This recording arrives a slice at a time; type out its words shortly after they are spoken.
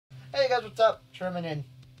Hey guys, what's up? Trimming in.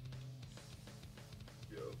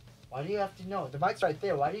 Yo. Why do you have to know? The mic's right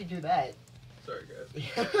there. Why do you do that? Sorry, guys.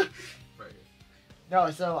 Right here. No,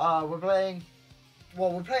 so we're playing.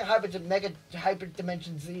 Well, we're playing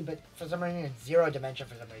HyperDimension Z, but for some reason it's Zero Dimension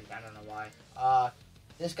for some reason. I don't know why.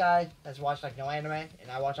 This guy has watched like no anime,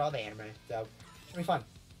 and I watch all the anime, so it's gonna be fun.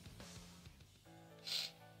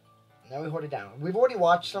 Now we hold it down. We've already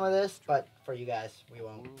watched some of this, but for you guys, we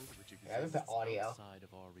won't. I haven't put audio,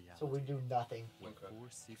 so we do nothing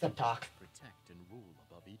except talk. Protect and rule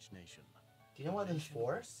above each nation. Do you know what this is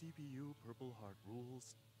for? CPU Purple Heart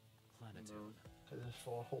rules. Planetoon. Because there's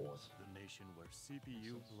 4 holes. The nation where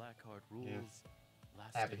CPU Blackheart rules. Yeah.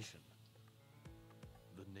 Last Happens. station.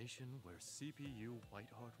 The nation where CPU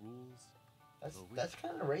Whiteheart rues. That's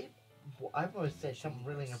kind of rape. I almost said something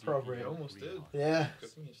really inappropriate. You almost did. Yeah. Good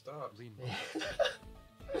thing you stopped.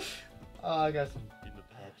 Yeah. Oh, I got some In the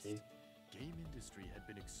past, Pepsi. game industry had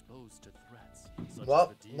been exposed to threats. Such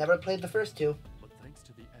Well, as the never played the first 2. But thanks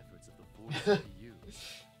to the efforts of the 4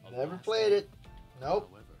 CPUs, Never played it. Nope.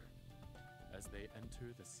 However, as they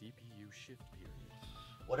enter the CPU shift period,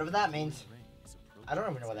 Whatever that means. rain is I don't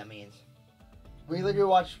even approaching know what that its means. We literally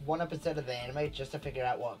watched 1 episode of the anime just to figure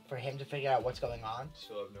out for him to figure out what's going on.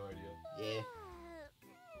 Still have no idea. Yeah.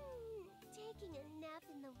 Taking a nap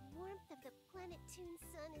in the warmth of the Planetoon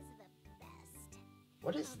sun is the best.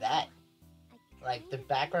 What is that? I Like the kinda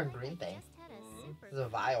background feel green like I thing. just had a Mhm. super This is a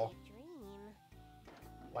vial. funny dream.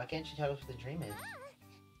 Why can't you tell us what the dream is?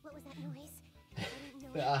 What was that noise? I didn't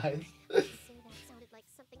know. The eyes. I'd say that sounded like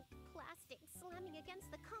something plastic slamming against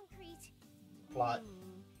the concrete. Plot.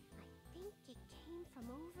 I think it came from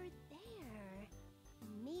over there.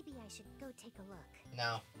 Maybe I should go take a look.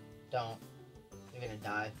 No. Don't. You're gonna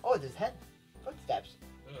die. Oh, there's head. Footsteps.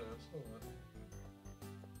 No, still not.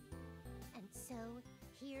 And so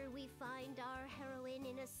here we find our heroine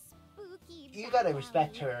in a spooky. You gotta back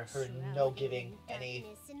respect alley, her shrouded no in giving any.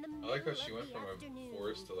 darkness in the I like how middle she of went the from a afternoon.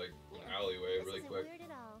 forest to like an Yeah, alleyway this really isn't quick. weird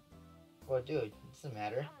at all. Well, dude, it doesn't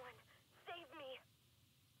matter. Save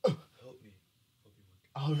me. Help me.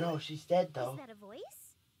 Oh no, she's dead though. Is that a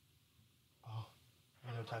voice? Oh,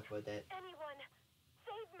 we don't talk about that. Anyone,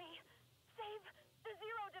 save me! Save the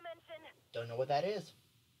Zero Dimension! Don't know what that is.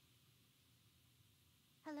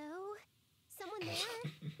 Hello? Someone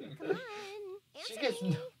there? Come on. She Answer gets me.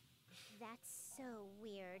 no. That's so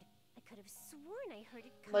weird. I could have sworn I heard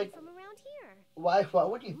it coming Like- from around here. Why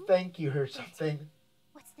would you think you heard something?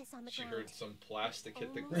 What's this on the She ground? heard some plastic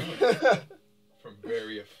hit the Oh. ground from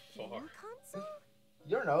very Game afar. console?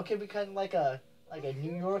 You don't know. It could be kind of like a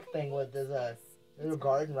New York thing where there's a little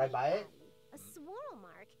garden right by it. A swirl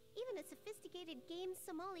mark. Even a sophisticated game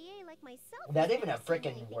sommelier like myself. Not has even a never seen frickin'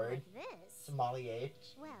 anything word. Like this. Sommelier.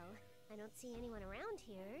 Well, I don't see anyone around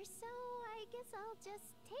here, so I guess I'll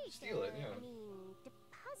just take. Steal it, yeah. I mean,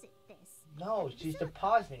 deposit this. No, she's Besides,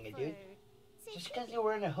 depositing it, dude. for Just because safekeeping. you're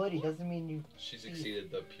wearing a hoodie doesn't mean you. She's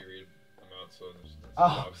exceeded the period amount, so there's Oh,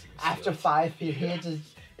 obviously you can after steal it. 5 periods, Hey,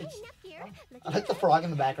 it's. Nep here. Look I at like the this. frog in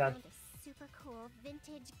the background. Found a super cool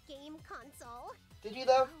vintage game console. Did you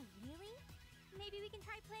though? Oh, really? Maybe we can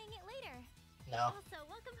try playing it later. No. Also,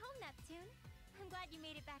 welcome home, Neptune. I'm glad you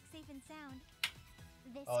made it back safe and sound.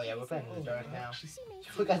 This Oh yeah, we're is playing in the my dark mom. now. She made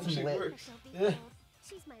We got something some lit. but don't be Yeah. fooled.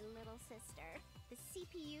 She's my little sister, the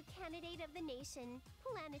CPU candidate of the nation,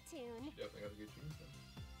 Planetoon. She definitely got a good dream.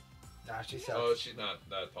 Nah, she Oh, sucks. she's not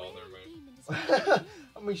that tall, never mind. Game industry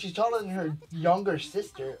I mean, she's taller than her younger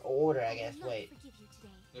sister, or older, I guess. will not Wait. forgive you today.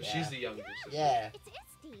 No, Yeah. she's the younger sister. Yeah. It's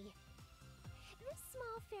Isty. This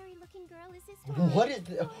small fairy-looking girl is his What is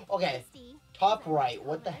the, okay? Isty. Top She's a right.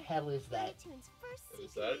 What the Papa. hell is that? Planetoon's first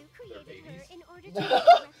Is that CPU their created babies? her in order to No. keep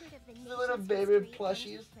a record of the The little nation's baby history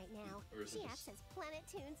plushies. Right now, Or is it she just- acts as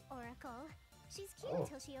Planetoon's oracle. She's cute Oh.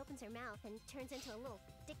 until she opens her mouth and turns into a little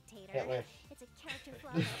dictator. Hitler. It's a character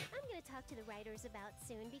flaw that I'm gonna talk to the writers about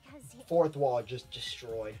soon because Fourth wall just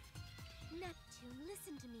destroyed. Neptune,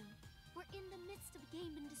 listen to me. We're in the midst of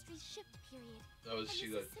game industry's shift period. That was and she,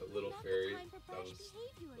 this like is the simply little not the fairy. time for That brash was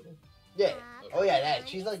behavior. little. Yeah. Ah, Oh yeah, come that. on,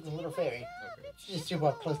 She's like the Isty, little wake fairy. up. Okay. It's She's just just super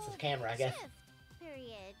a close to the little camera, I guess. shift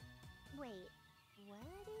period. Wait,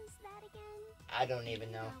 what is that again? I don't even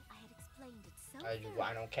know. Now, I had explained it so I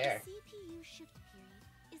thoroughly. don't care. The CPU shift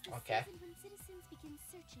period is the Okay. season when citizens begin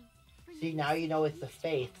searching for See, new now you know it's the needs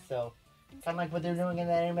faith, together. so kind of like what they're doing in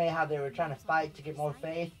the anime, how they were trying to fight to get more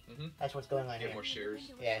faith. Mhm. That's what's going on Get here. more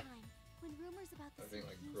shares. Yeah. When rumors about the I think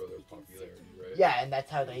like CPUs grow their begin popularity, circulating, right? Yeah, and that's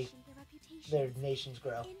how they their reputations. their nations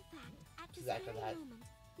grow. In fact, at this Exactly very that. moment,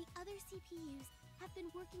 the other CPUs have been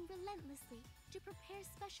working relentlessly to prepare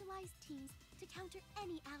specialized teams to counter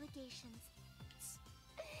any allegations.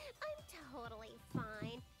 I'm totally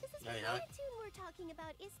fine. This is Probably not. Neptune we're talking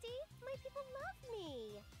about, Isti. My people love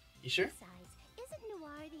me. You sure? Besides, isn't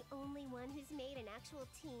Noir the only one who's made an actual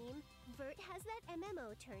team? Vert has that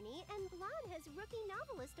MMO tourney, and Blonde has Rookie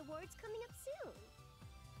Novelist Awards coming up soon.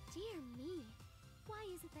 Dear me. Why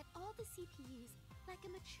is it that all the CPUs lack a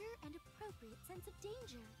mature and appropriate sense of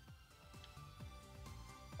danger?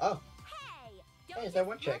 Oh, Hey! Hey, is that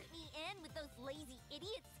one chick? Lump me in with those lazy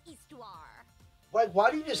idiots, Histoire. like,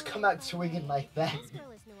 why do you just come out swinging like that? This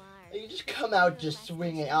girl is Noir. You just come out just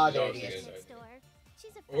swinging. Oh, there it She's is. good.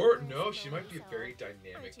 She's a Or friend no, of she might be a so very aren't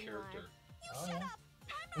dynamic you, character. You Oh, shut yeah. up!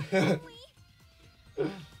 I'm not lonely!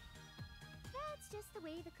 That's just the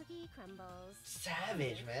way the cookie crumbles.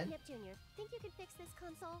 Savage, man. Nep Jr., think you could fix this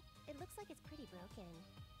console? It looks like it's pretty broken.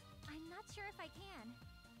 I'm not sure if I can.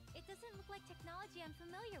 It doesn't look like technology I'm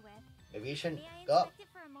familiar with. Maybe you shouldn't. May I Oh. inspect it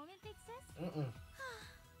for a moment, Big Sis? Mm-mm.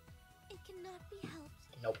 It cannot be helped.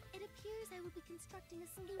 Nope. It appears I will be constructing a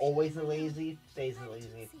solution. Always the on my own. lazy, stays the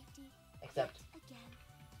Gratitude lazy. safety. Except, Again.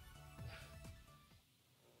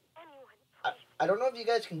 Anyone, I don't know if you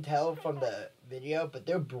guys can tell from the video, but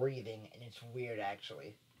they're breathing, and it's weird,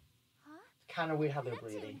 actually. Huh? It's kind of weird how they're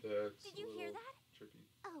Neptune. breathing. That's Did a you hear little that? trippy.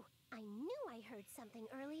 Oh, I knew I heard something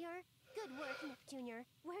earlier. Good work, Nep Jr.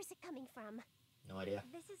 Where's it coming from? No idea.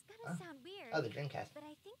 This is gonna Huh? sound weird, Oh, the Dreamcast. but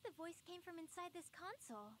I think the voice came from inside this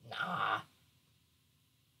console. Nah.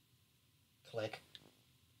 Click.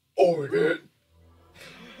 Oh, it did.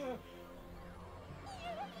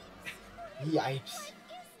 Yikes. What is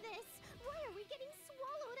this? Why are we getting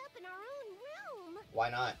swallowed up in our own realm? Why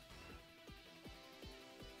not?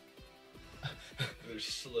 They're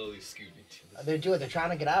slowly scooting to They're doing. They're trying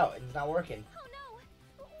to get out, and it's not working. Oh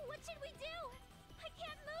no! What should we do? I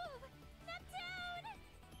can't move! Neptune!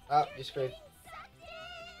 Oh, you're screwed. Getting sucked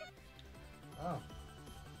in! Oh.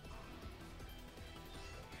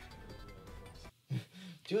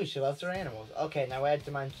 Dude, she loves her animals. Okay, now we're at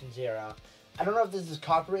Dimension Zero. I don't know if this is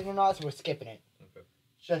copyrighted or not, so we're skipping it. Okay.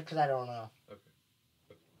 Just because I don't know.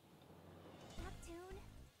 Neptune?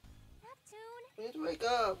 Neptune? Please wake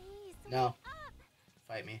up. Please, No. wake up!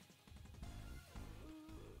 Fight me.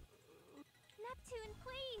 Neptune,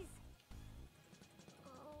 please!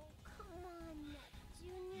 Oh, come on, Nep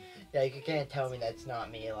Jr. Yeah, you can't tell me that's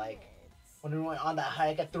not me, like, when we went on that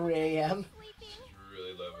hike at 3 a.m. Sleeping. She's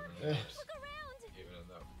really loving her Ugh. naps. Look around! Even in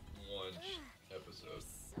that one episode.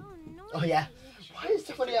 So noisy. Oh, yeah. Why is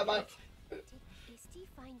somebody at my... Did Isti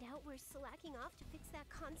find out we're slacking off to fix that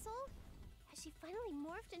console? Has she finally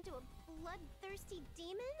morphed into a bloodthirsty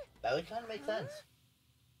demon? That would kind of make sense.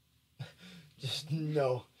 Just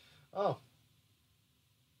no. Oh.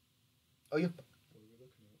 Oh, you... What are we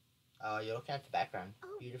looking at? Oh, you're looking at the background. Oh,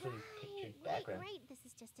 Beautifully right, pictured background. Right, this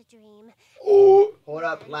is just a dream. Oh! Hold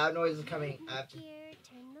up, loud noise is coming. After. Here,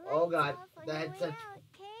 turn the Oh, lights God, off on the your way headset- out,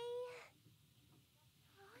 okay?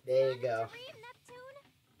 There you Not a go. dream, Neptune!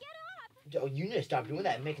 Get up! Oh, you need to stop doing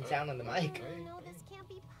that and making sound on the mic. No, this can't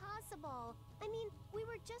be possible. I mean, we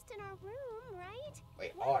were just in our room, right?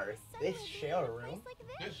 Wait, Why are are we they suddenly share a being in a room? place like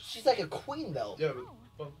Yeah. this? She's like a queen, though. Yeah, but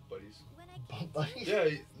bunk buddies. When I Bump can't buddies? Yeah,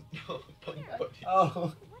 no, bunk buddies.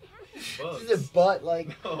 Oh, What happened? Bunks. she's a butt,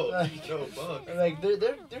 like, No, like, no, bunks. like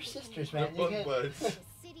they're sisters, man. They're You bunk can't- buds.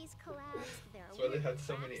 The city's collapsed. There That's are why they weird had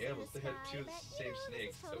so cracks many in the animals. They had sky, two of the but, same you know, this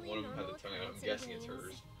snakes, is so totally one of them had normal the tongue out. I'm occurrence guessing in it's games.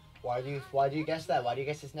 hers. Why do you guess that? Why do you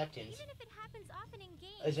guess it's Neptune's? Even if it happens often in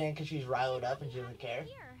games. Is it because she's riled up and she doesn't care?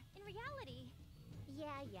 Here, in reality.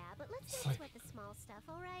 Yeah, but let's It's not like- sweat the small stuff,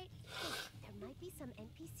 alright? There might be some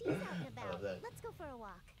NPCs out and about. that. Let's go for a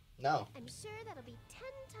walk. No. I'm sure that'll be 10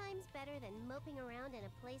 times better than moping around in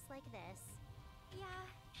a place like this. Yeah,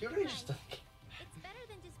 She really just like. it's better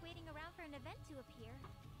than just waiting around for an event to appear.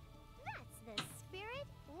 That's the spirit.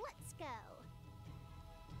 Let's go.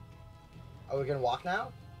 Are we gonna walk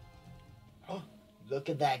now? Oh, look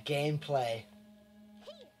at that gameplay.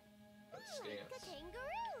 That's Like a stance.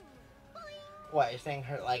 kangaroo. Boing. What, you're saying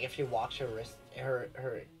her, like, if she walks, her wrist, her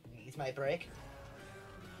knees might break?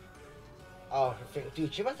 Oh, her finger,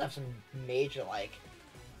 dude, she must have some major, like,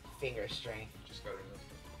 finger strength. Just got her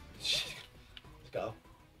nose. Let's go.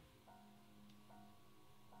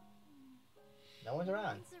 No one's around.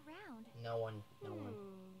 One's around. No one.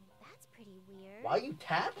 That's pretty weird. Why are you I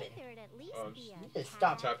tapping? think there'd at least Oh, be just- a You need to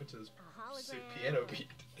stop cat, Tap into this a sick hologram, piano or beat.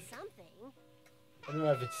 something. I don't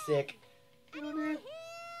know if it's sick. Anyone here?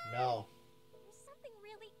 No. There's something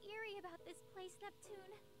really eerie about this place,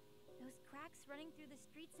 Neptune. Those cracks running through the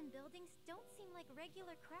streets and buildings don't seem like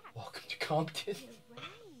regular cracks. Welcome to Compton. You're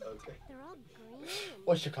right. Okay. They're all green and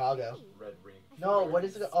What's Chicago? pretty. Red ring. I No, feel what like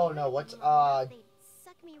is it? if Oh, spirit no, what's, came alive, they'd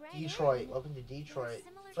suck me right Detroit. in. Welcome to There are Detroit.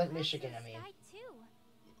 similar Flint, cracks Michigan, in I the mean. sky,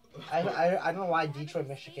 too. I don't know why Detroit,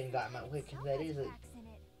 Michigan got my way, because that is a...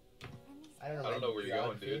 I don't know. I don't know where you're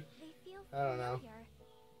going, dude. I don't know.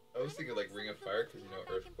 I was thinking like Ring of Fire because you know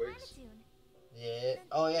earthquakes. Yeah.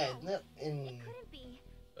 Oh yeah. In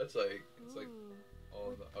That's like it's like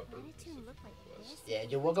all in the upper Planetune Pacific look like Northwest. yeah,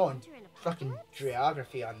 dude, we're going fucking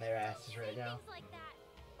geography on their asses right now. Like that.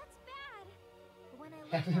 That's bad. When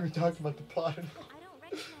I Haven't even talked about the plot. I don't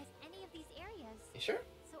recognize any of these areas, You sure?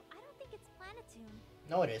 so I don't think it's Planetune.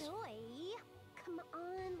 No, it is. Boy, come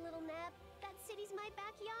on, little Nep. That city's my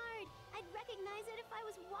backyard. I'd recognize it if I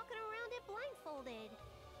was walking around it blindfolded.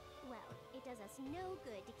 Well, it does us no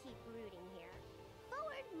good to keep brooding here.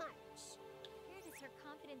 Forward march. Where does her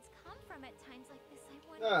confidence come from at times like this, I No,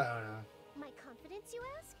 wonder? no, no. My confidence, you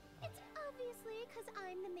ask? It's obviously because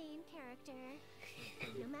I'm the main character.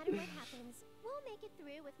 No matter what happens, we'll make it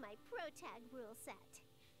through with my pro tag rule set.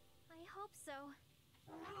 I hope so.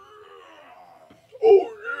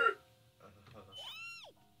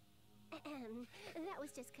 Ahem. That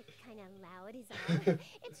was just kind of loud, is all.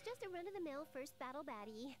 It's just a run-of-the-mill first battle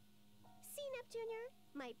baddie. See, Nep Jr.,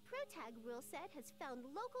 my pro tag rule set has found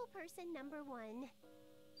local person number 1.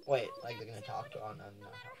 Wait, like they're gonna talk to on No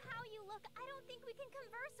matter how you look, I don't think we can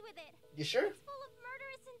converse with it. You sure? It's full of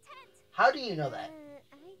murderous intent. How do you know that?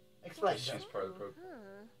 I Explain. She's Joe. part of the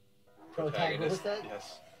Protagonist that?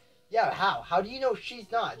 Yes. Yeah, how? How do you know she's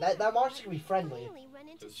not? That monster can be friendly. Finally run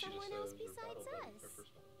into Because she just someone else said her besides battle buddy, her us.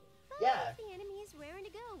 first battle buddy. But Yeah. if the enemy is raring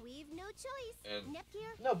to go, we've no choice. And-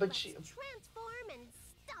 Nepgear, No, but let's she- transform and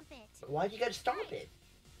stomp it. Why'd you gotta stop it?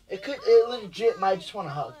 It legit might just want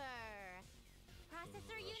to hug. Processor I'm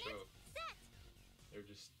not unit, sure. set. They're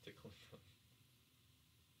just tickling them.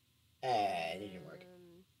 And it didn't work.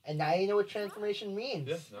 And now you know what transformation means.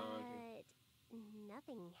 Yeah, no, I agree. But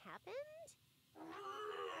nothing happened?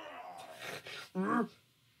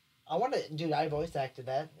 I want to, dude. I voice acted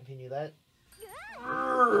that. If you knew that.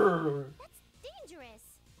 That's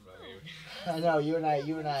dangerous. I'm not even- I know you and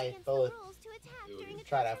I Against the both. rules to attack Dude, during a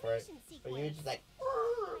tried out for it, transformation but you were just like.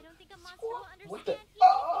 I don't think a monster will understand What the- even if you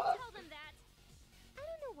tell them that. I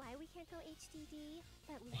don't know why we can't go HDD,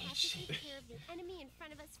 but we have to take care of the enemy in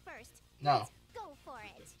front of us first. No. Go for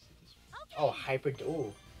it. Okay. Oh, hyper.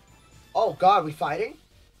 Ooh. Oh God, we fighting?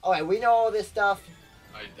 All right, we know all this stuff.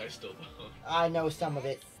 I still don't. I know some of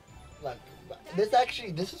it. Look,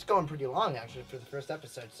 this is going pretty long actually for the first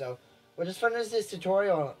episode. So we'll just finish this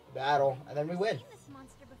tutorial battle and then we win. Seen this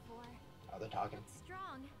monster before. Oh, they're talking. Looks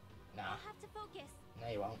strong. Nah, I'll have to focus. no,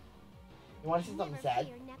 you won't. You want to see something Never sad?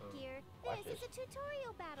 fear, Nepgear. Watch This is this. a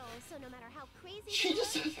tutorial battle, so no matter how crazy She they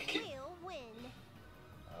just look, says it. we'll win.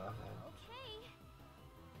 Okay.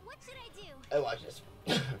 What should I do? Oh, watch this.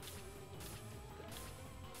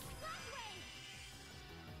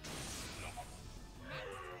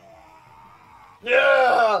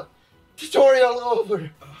 Yeah! Tutorial over. I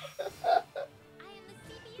am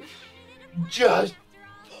the CPU candidate of Just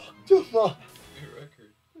after all. Come on. New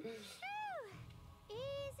record.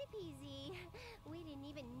 Easy peasy. We didn't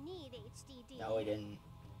even need HDD. No, we didn't.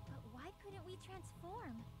 But why couldn't we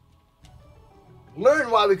transform? Learn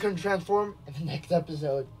why we couldn't transform in the next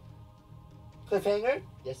episode. Cliffhanger?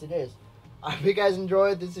 Yes, it is. I hope you guys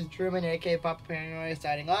enjoyed. This is Truman, aka Papa Paranoia,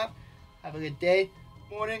 signing off. Have a good day,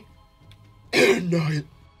 morning, and night.